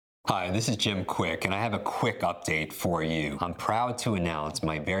Hi, this is Jim Quick, and I have a quick update for you. I'm proud to announce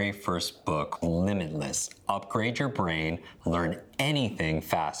my very first book, Limitless. Upgrade your brain, learn anything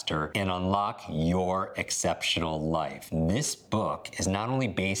faster, and unlock your exceptional life. This book is not only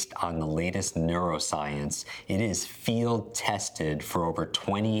based on the latest neuroscience, it is field tested for over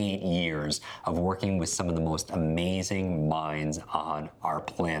 28 years of working with some of the most amazing minds on our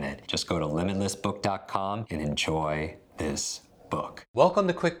planet. Just go to limitlessbook.com and enjoy this book. Welcome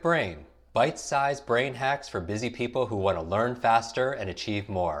to Quick Brain, bite-sized brain hacks for busy people who want to learn faster and achieve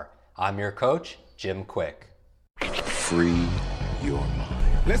more. I'm your coach, Jim Quick. Free your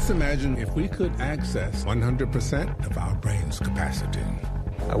mind. Let's imagine if we could access 100% of our brain's capacity.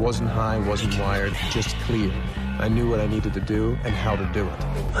 I wasn't high, wasn't wired, just clear. I knew what I needed to do and how to do it.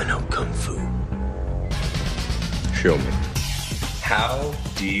 I know Kung Fu. Show me. How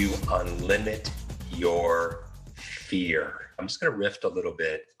do you unlimit your fear? I'm just going to riff a little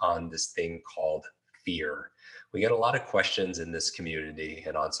bit on this thing called fear. We get a lot of questions in this community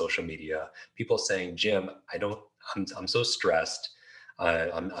and on social media. People saying, "Jim, I'm so stressed.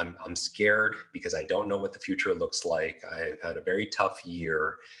 I'm scared because I don't know what the future looks like. I've had a very tough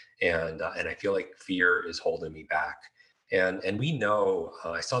year, and I feel like fear is holding me back." And we know.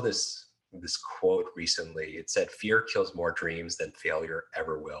 I saw this quote recently. It said, "Fear kills more dreams than failure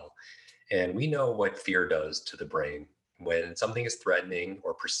ever will." And we know what fear does to the brain. When something is threatening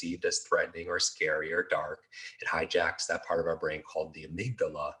or perceived as threatening or scary or dark, it hijacks that part of our brain called the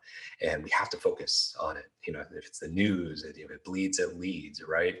amygdala, and we have to focus on it. You know, if it's the news, if it bleeds, it leads,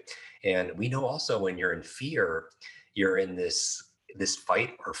 right? And we know also when you're in fear, you're in this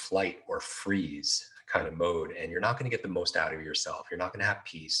fight or flight or freeze kind of mode, and you're not going to get the most out of yourself. You're not going to have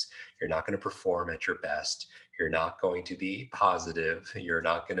peace. You're not going to perform at your best. You're not going to be positive. You're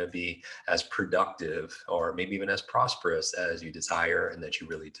not going to be as productive or maybe even as prosperous as you desire and that you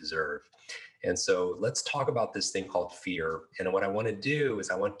really deserve. And so let's talk about this thing called fear. And what I want to do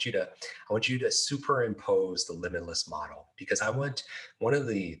is I want you to superimpose the limitless model, because I want one of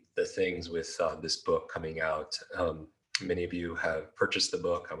the things with this book coming out. Many of you have purchased the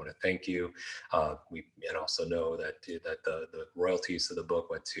book. I want to thank you. And also know that the royalties of the book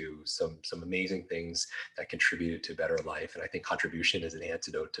went to some amazing things that contribute to better life. And I think contribution is an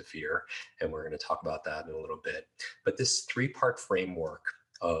antidote to fear. And we're going to talk about that in a little bit. But this 3-part framework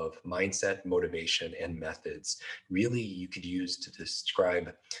of mindset, motivation, and methods, really you could use to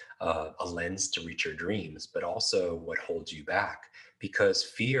describe a lens to reach your dreams, but also what holds you back, because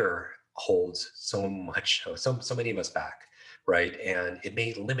fear holds so many of us back, right? And it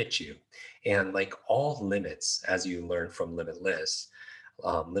may limit you. And like all limits, as you learn from Limitless,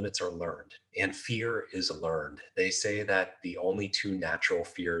 limits are learned and fear is learned. They say that the only 2 natural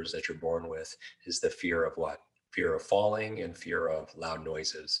fears that you're born with is the fear of what? Fear of falling and fear of loud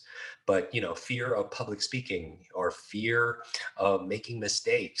noises. But, fear of public speaking, or fear of making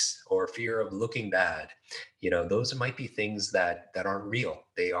mistakes, or fear of looking bad, those might be things that aren't real.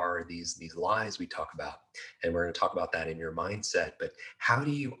 They are these lies we talk about. And we're going to talk about that in your mindset. But how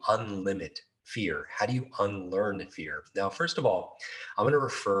do you unlimit fear? How do you unlearn fear? Now, first of all, I'm going to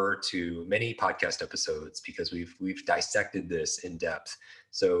refer to many podcast episodes because we've dissected this in depth.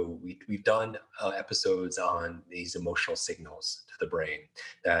 So we've done episodes on these emotional signals to the brain,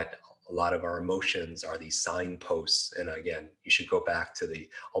 that a lot of our emotions are these signposts. And again, you should go back to the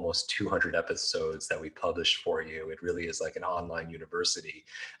almost 200 episodes that we published for you. It really is like an online university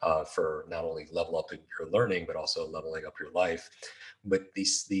for not only level up your learning, but also leveling up your life. But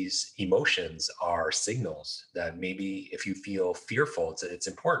these emotions are signals that maybe if you feel fearful, it's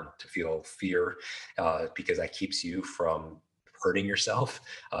important to feel fear because that keeps you from hurting yourself,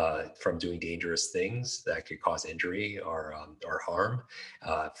 from doing dangerous things that could cause injury or harm.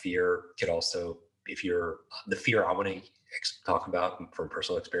 Fear could also, the fear I want to talk about from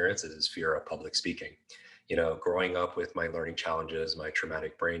personal experience is fear of public speaking. Growing up with my learning challenges, my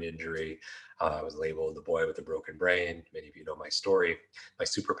traumatic brain injury, I was labeled the boy with a broken brain. Many of you know my story. My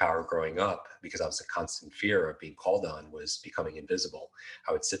superpower growing up, because I was in constant fear of being called on, was becoming invisible.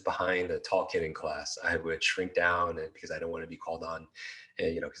 I would sit behind a tall kid in class. I would shrink down, and because I don't want to be called on,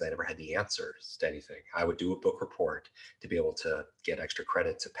 because I never had the answers to anything. I would do a book report to be able to get extra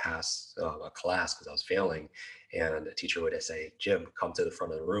credit to pass a class because I was failing. And a teacher would say, "Jim, come to the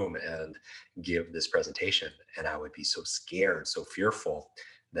front of the room and give this presentation." And I would be so scared, so fearful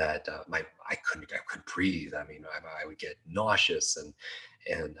that I couldn't breathe. I mean, I would get nauseous and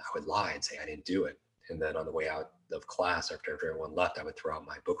I would lie and say I didn't do it. And then on the way out of class, after everyone left, I would throw out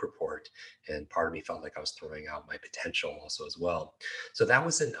my book report. And part of me felt like I was throwing out my potential also as well. So that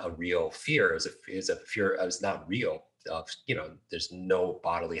wasn't a real fear. It was a fear. It was not real. there's no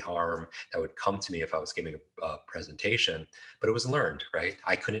bodily harm that would come to me if I was giving a presentation, but it was learned, right?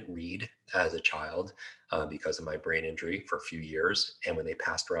 I couldn't read as a child because of my brain injury for a few years. And when they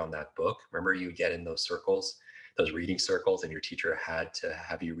passed around that book, remember you get in those circles, those reading circles, and your teacher had to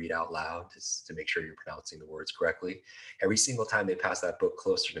have you read out loud to make sure you're pronouncing the words correctly. Every single time they passed that book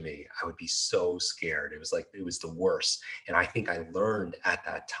closer to me, I would be so scared. It was like, it was the worst. And I think I learned at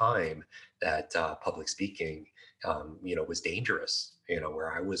that time that public speaking, was dangerous,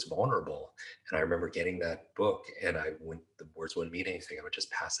 where I was vulnerable. And I remember getting that book, and when the words wouldn't mean anything, I would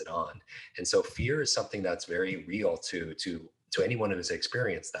just pass it on. And so fear is something that's very real to anyone who has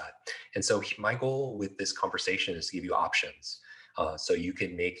experienced that. And so my goal with this conversation is to give you options, so you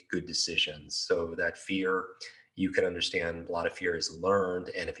can make good decisions. So that fear, you can understand a lot of fear is learned.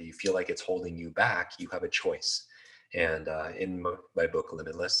 And if you feel like it's holding you back, you have a choice. And in my book,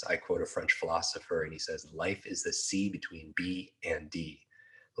 Limitless, I quote a French philosopher, and he says, life is the C between B and D.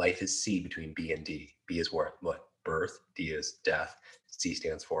 Life is C between B and D. B is what? Birth. D is death. C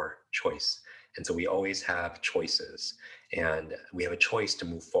stands for choice. And so we always have choices, and we have a choice to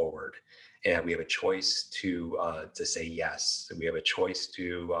move forward, and we have a choice to say yes. We have a choice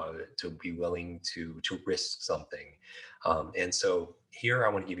to be willing to risk something. And so here I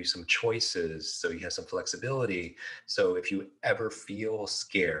want to give you some choices so you have some flexibility. So if you ever feel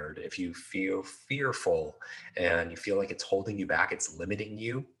scared, if you feel fearful, and you feel like it's holding you back, it's limiting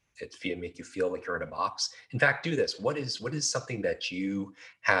you, make you feel like you're in a box. In fact, do this. What is something that you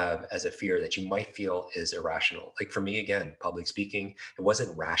have as a fear that you might feel is irrational? Like for me, again, public speaking, it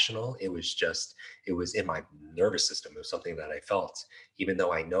wasn't rational. It was in my nervous system. It was something that I felt, even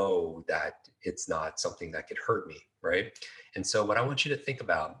though I know that it's not something that could hurt me, right? And so what I want you to think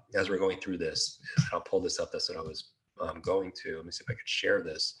about as we're going through this, and I'll pull this up, that's what I was going to, let me see if I could share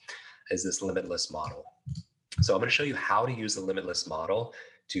this, is this limitless model. So I'm going to show you how to use the limitless model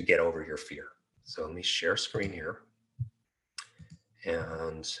to get over your fear. So let me share screen here.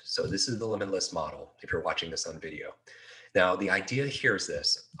 And so this is the limitless model if you're watching this on video. Now, the idea here is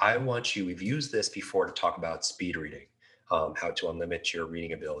this. We've used this before to talk about speed reading, how to unlimit your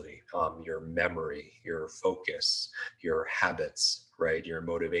reading ability, your memory, your focus, your habits, right? Your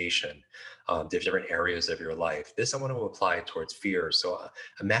motivation, different areas of your life. This I want to apply towards fear. So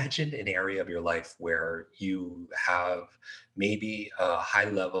imagine an area of your life where you have maybe a high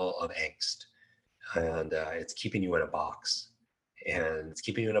level of angst, and it's keeping you in a box. And it's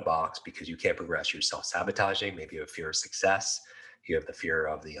keeping you in a box because you can't progress. You're self-sabotaging. Maybe you have fear of success. You have the fear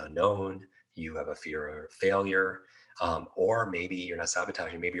of the unknown. You have a fear of failure. Or maybe you're not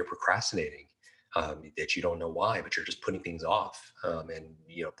sabotaging. Maybe you're procrastinating, that you don't know why, but you're just putting things off. And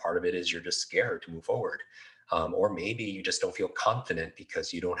part of it is you're just scared to move forward. Or maybe you just don't feel confident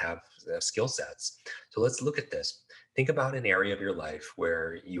because you don't have skill sets. So let's look at this. Think about an area of your life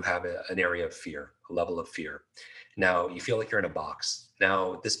where you have an area of fear, a level of fear. Now you feel like you're in a box.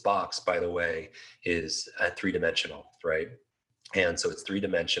 Now this box, by the way, is three-dimensional, right? And so it's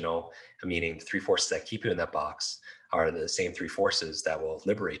three-dimensional, meaning the three forces that keep you in that box are the same three forces that will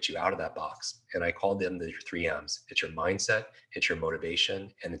liberate you out of that box. And I call them the three M's. It's your mindset, it's your motivation,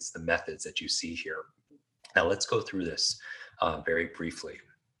 and it's the methods that you see here. Now let's go through this very briefly.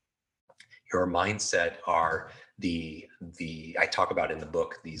 Your mindset are the I talk about in the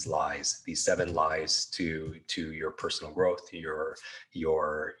book, these lies, these 7 lies to your personal growth, your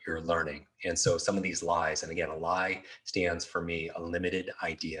learning. And so some of these lies, and again, a lie stands for me, a limited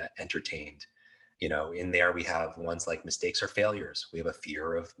idea entertained. In there we have ones like mistakes or failures. We have a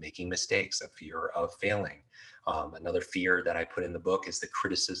fear of making mistakes, a fear of failing. Another fear that I put in the book is the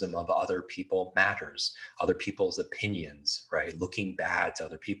criticism of other people matters, other people's opinions, right? Looking bad to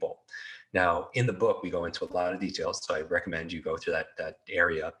other people. Now, in the book, we go into a lot of details, so I recommend you go through that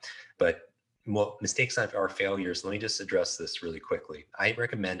area. But mistakes or failures, let me just address this really quickly. I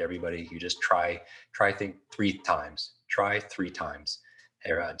recommend everybody, you just try think 3 times. Try 3 times.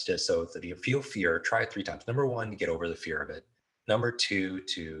 Just so if you feel fear, try it 3 times. Number 1, to get over the fear of it. Number 2,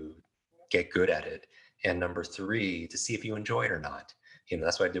 to get good at it. And number 3, to see if you enjoy it or not.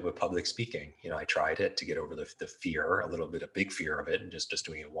 That's what I did with public speaking. I tried it to get over the fear, a little bit of big fear of it, and just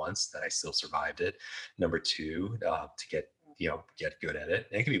doing it once, that I still survived it. Number 2, to get good at it.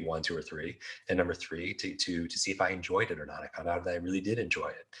 And it could be 1, 2, or 3. And number 3, to see if I enjoyed it or not. I found out that I really did enjoy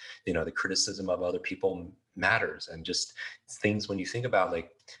it. The criticism of other people matters, and just things when you think about, like,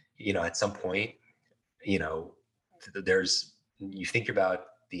 at some point, you think about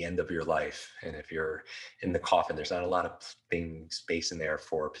the end of your life, and if you're in the coffin, there's not a lot of space in there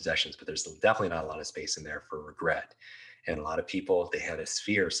for possessions, but there's definitely not a lot of space in there for regret. And a lot of people, they had a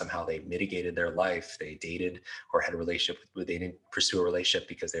fear. Somehow they mitigated their life. They dated or had a relationship. They didn't pursue a relationship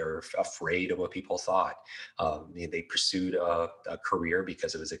because they were afraid of what people thought. They pursued a career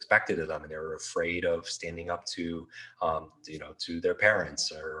because it was expected of them, and they were afraid of standing up to, to their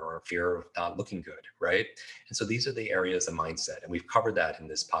parents, or fear of not looking good, right? And so these are the areas of mindset, and we've covered that in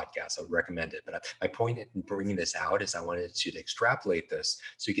this podcast. I would recommend it. But my point in bringing this out is I wanted you to extrapolate this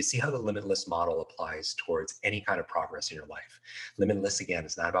so you can see how the limitless model applies towards any kind of progress in your life. Limitless, again,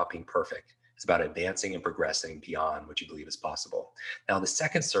 is not about being perfect. It's about advancing and progressing beyond what you believe is possible. Now, the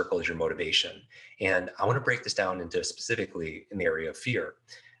second circle is your motivation. And I want to break this down into specifically in the area of fear.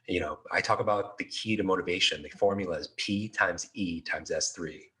 I talk about the key to motivation. The formula is P times E times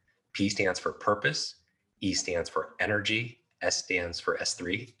S3. P stands for purpose. E stands for energy. S stands for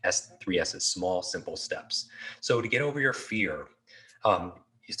S3. S3S is small, simple steps. So to get over your fear,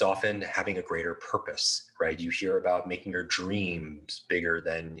 it's often having a greater purpose, right? You hear about making your dreams bigger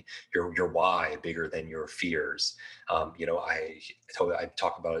than your why, bigger than your fears. I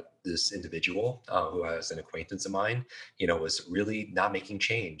talk about this individual who was an acquaintance of mine, was really not making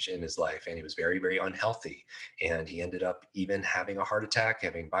change in his life, and he was very, very unhealthy. And he ended up even having a heart attack,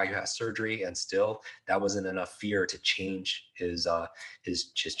 having bypass surgery, and still that wasn't enough fear to change his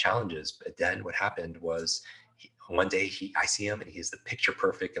challenges. But then what happened was, one day I see him and he's the picture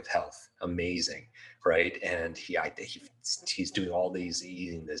perfect of health, amazing, right? And he's doing all these,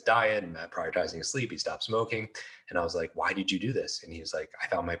 eating this diet and prioritizing his sleep. He stopped smoking, and I was like, "Why did you do this?" And he was like, "I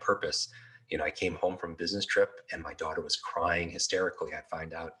found my purpose." I came home from a business trip and my daughter was crying hysterically. I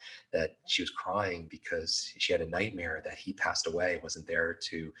find out that she was crying because she had a nightmare that he passed away, wasn't there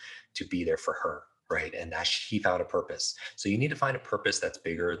to be there for her, right? And that he found a purpose. So you need to find a purpose that's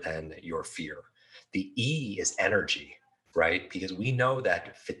bigger than your fear. The E is energy, right? Because we know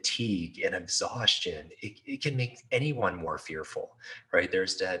that fatigue and exhaustion, it can make anyone more fearful, right?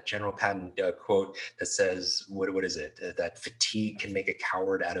 There's that General Patton quote that says, what is it? That fatigue can make a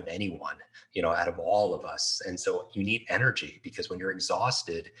coward out of anyone, out of all of us. And so you need energy, because when you're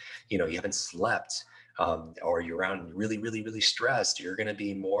exhausted, you haven't slept, or you're around really, really, really stressed, you're going to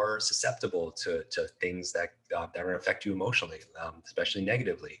be more susceptible to things that are going to affect you emotionally, especially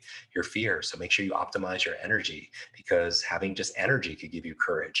negatively, your fear. So make sure you optimize your energy, because having just energy could give you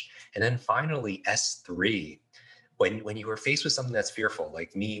courage. And then finally, S3. When you were faced with something that's fearful,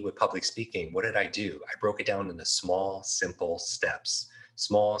 like me with public speaking, what did I do? I broke it down into small, simple steps.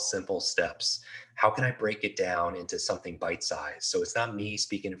 Small, simple steps. How can I break it down into something bite-sized? So it's not me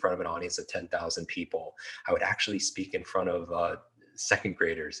speaking in front of an audience of 10,000 people. I would actually speak in front of second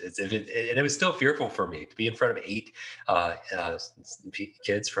graders. And it was still fearful for me to be in front of 8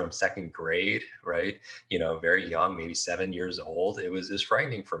 kids from second grade, right? Very young, maybe 7 years old. It was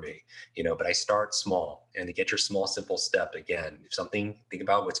frightening for me, but I start small. And to get your small, simple step, again, think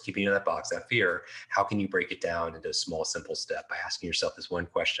about what's keeping you in that box, that fear. How can you break it down into a small, simple step by asking yourself this one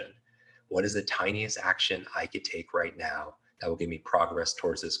question: what is the tiniest action I could take right now that will give me progress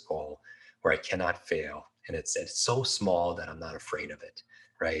towards this goal where I cannot fail? And it's so small that I'm not afraid of it,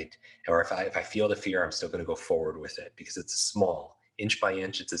 right? Or if I feel the fear, I'm still going to go forward with it, because it's small. Inch by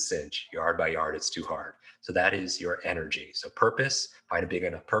inch, it's a cinch. Yard by yard, it's too hard. So that is your energy. So purpose, find a big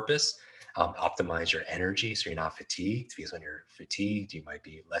enough purpose. Optimize your energy so you're not fatigued, because when you're fatigued, you might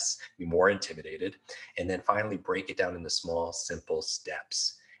be more intimidated. And then finally, break it down into small, simple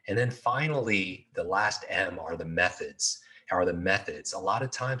steps. And then finally, the last M are the methods. A lot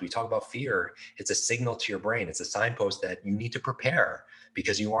of times we talk about fear, it's a signal to your brain. It's a signpost that you need to prepare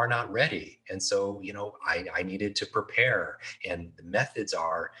because you are not ready. And so, I needed to prepare. And the methods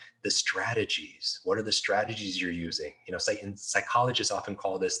are the strategies. What are the strategies you're using? Psychologists often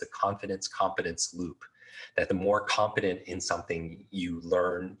call this the confidence competence loop. That the more competent in something you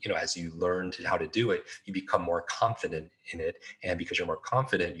learn, as you learn how to do it, you become more confident in it. And because you're more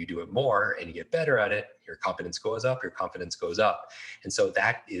confident, you do it more and you get better at it. Your confidence goes up, your confidence goes up. And so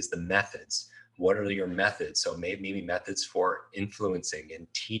that is the methods. What are your methods? So maybe methods for influencing and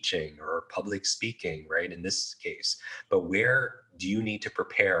teaching or public speaking, right? In this case, but where do you need to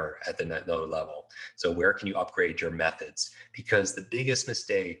prepare at the another level? So where can you upgrade your methods? Because the biggest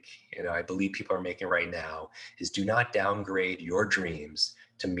mistake, I believe people are making right now is do not downgrade your dreams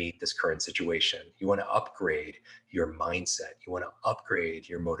to meet this current situation. You want to upgrade your mindset. You want to upgrade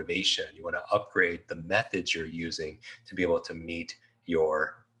your motivation. You want to upgrade the methods you're using to be able to meet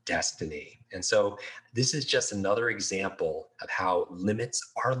your destiny. And so this is just another example of how limits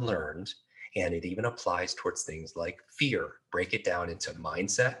are learned. And it even applies towards things like fear. Break it down into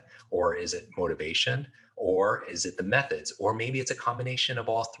mindset, or is it motivation, Or is it the methods? Or maybe it's a combination of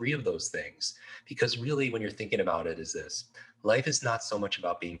all three of those things. Because really, when you're thinking about it, is this: life is not so much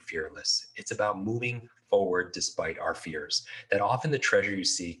about being fearless. It's about moving forward despite our fears. That often the treasure you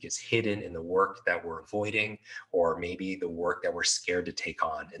seek is hidden in the work that we're avoiding, or maybe the work that we're scared to take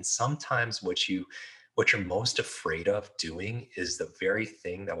on. And sometimes what you're most afraid of doing is the very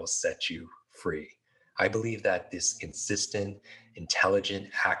thing that will set you free. I believe that this consistent, intelligent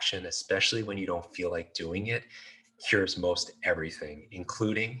action, especially when you don't feel like doing it, cures most everything,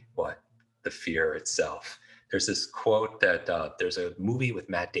 including what? The fear itself. There's this quote that there's a movie with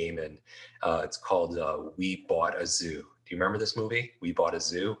Matt Damon. It's called We Bought a Zoo. Do you remember this movie? We Bought a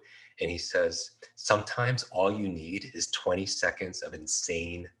Zoo. And he says, sometimes all you need is 20 seconds of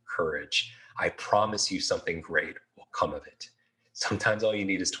insane courage. I promise you something great will come of it. Sometimes all you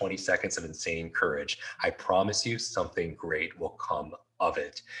need is 20 seconds of insane courage. I promise you something great will come of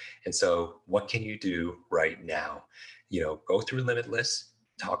it. And so what can you do right now? Go through Limitless.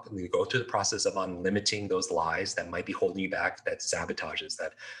 Go through the process of unlimiting those lies that might be holding you back, that sabotages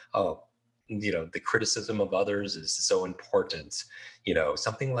that, the criticism of others is so important.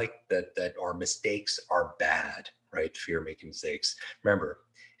 Something like that our mistakes are bad, right? Fear making mistakes. Remember,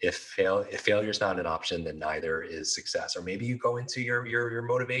 if failure is not an option, then neither is success. Or maybe you go into your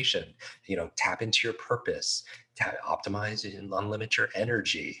motivation, tap into your purpose, optimize and unlimit your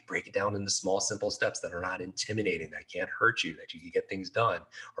energy, break it down into small, simple steps that are not intimidating, that can't hurt you, that you can get things done,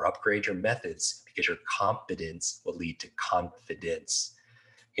 or upgrade your methods, because your competence will lead to confidence.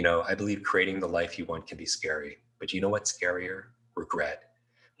 I believe creating the life you want can be scary, but you know what's scarier? Regret.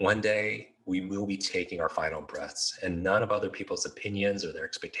 One day we will be taking our final breaths, and none of other people's opinions or their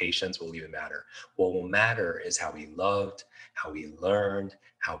expectations will even matter. What will matter is how we loved, how we learned,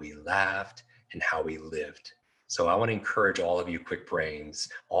 how we laughed, and how we lived. So I want to encourage all of you quick brains,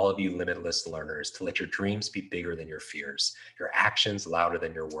 all of you limitless learners, to let your dreams be bigger than your fears, your actions louder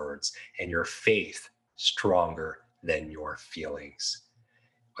than your words, and your faith stronger than your feelings.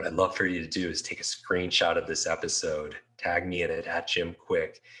 What I'd love for you to do is take a screenshot of this episode, tag me in it at Jim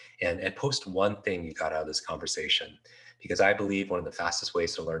Quick, and post one thing you got out of this conversation. Because I believe one of the fastest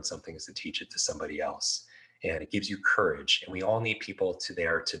ways to learn something is to teach it to somebody else. And it gives you courage. And we all need people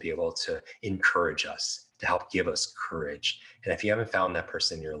there to be able to encourage us, to help give us courage. And if you haven't found that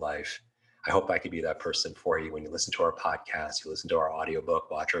person in your life, I hope I could be that person for you when you listen to our podcast, you listen to our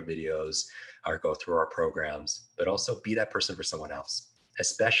audiobook, watch our videos, or go through our programs, but also be that person for someone else.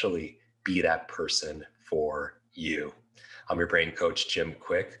 Especially be that person for you. I'm your brain coach, Jim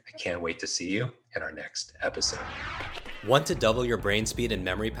Quick. I can't wait to see you in our next episode. Want to double your brain speed and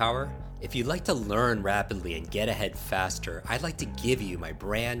memory power? If you'd like to learn rapidly and get ahead faster, I'd like to give you my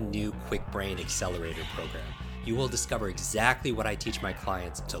brand new Quick Brain Accelerator program. You will discover exactly what I teach my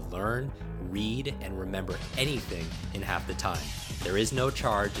clients to learn, read, and remember anything in half the time. There is no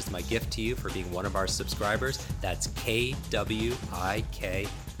charge. It's my gift to you for being one of our subscribers. That's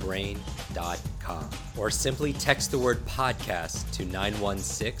kwikbrain.com. Or simply text the word podcast to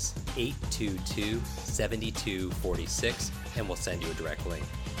 916-822-7246 and we'll send you a direct link.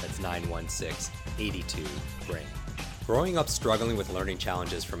 That's 916-82-BRAIN. Growing up struggling with learning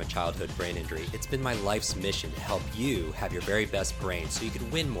challenges from a childhood brain injury, it's been my life's mission to help you have your very best brain so you can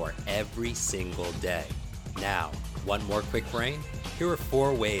win more every single day. Now, want more quick brain? Here are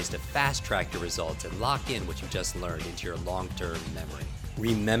 4 ways to fast track your results and lock in what you just learned into your long-term memory.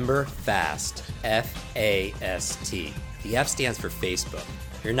 Remember FAST, F-A-S-T. The F stands for Facebook.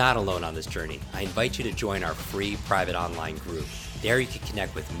 You're not alone on this journey. I invite you to join our free private online group. There you can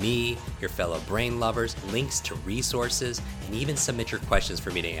connect with me, your fellow brain lovers, links to resources, and even submit your questions for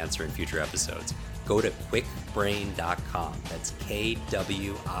me to answer in future episodes. Go to kwikbrain.com. That's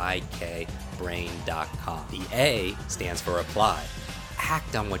K-W-I-K brain.com. The A stands for apply.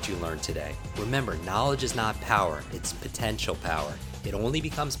 Act on what you learned today. Remember, knowledge is not power, it's potential power. It only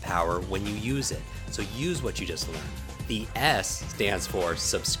becomes power when you use it. So use what you just learned. The S stands for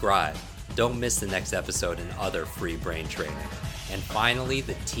subscribe. Don't miss the next episode and other free brain training. And finally,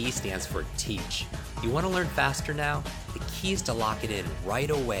 the T stands for teach. You want to learn faster now? The key is to lock it in right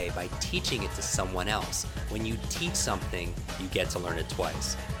away by teaching it to someone else. When you teach something, you get to learn it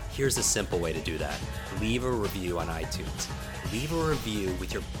twice. Here's a simple way to do that. Leave a review on iTunes. Leave a review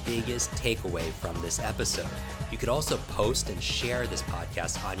with your biggest takeaway from this episode. You could also post and share this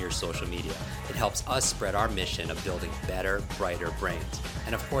podcast on your social media. It helps us spread our mission of building better, brighter brains.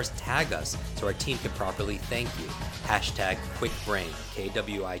 And of course, tag us so our team can properly thank you. Hashtag QuickBrain,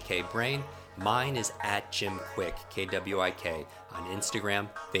 K-W-I-K brain. Mine is at Jim Quick, K-W-I-K, on Instagram,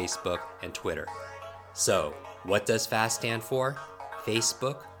 Facebook, and Twitter. So, what does FAST stand for?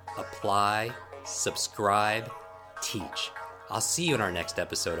 Facebook, apply, subscribe, teach. I'll see you in our next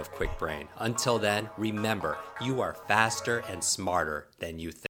episode of Quick Brain. Until then, remember, you are faster and smarter than you think.